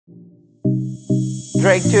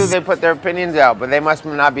Drake too, they put their opinions out, but they must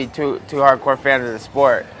not be too hardcore fans of the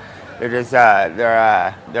sport. They're just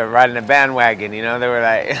they're riding a bandwagon, you know. They were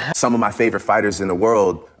like some of my favorite fighters in the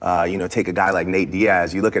world. You know, take a guy like Nate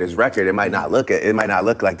Diaz. You look at his record, it might not look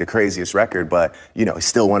like the craziest record, but you know, he's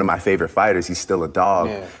still one of my favorite fighters. He's still a dog,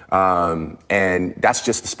 yeah. And that's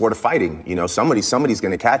just the sport of fighting. You know, somebody's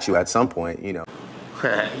gonna catch you at some point. You know.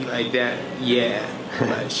 You like that?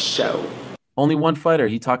 Yeah, show. Only one fighter.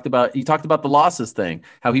 He talked about the losses thing.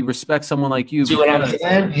 How he respects someone like you. See what I'm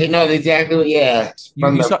saying? He knows exactly what. Yeah,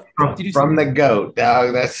 from the GOAT,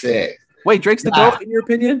 dog. That's it. Wait, Drake's the GOAT in your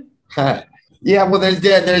opinion? Yeah, well, there's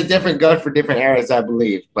different GOATs for different eras, I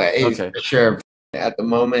believe, but he's for sure at the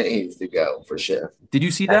moment he's the GOAT for sure. Did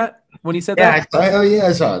you see that when he said that? Oh yeah,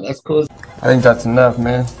 I saw it. That's cool. I think that's enough,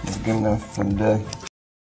 man. It's good enough for the day.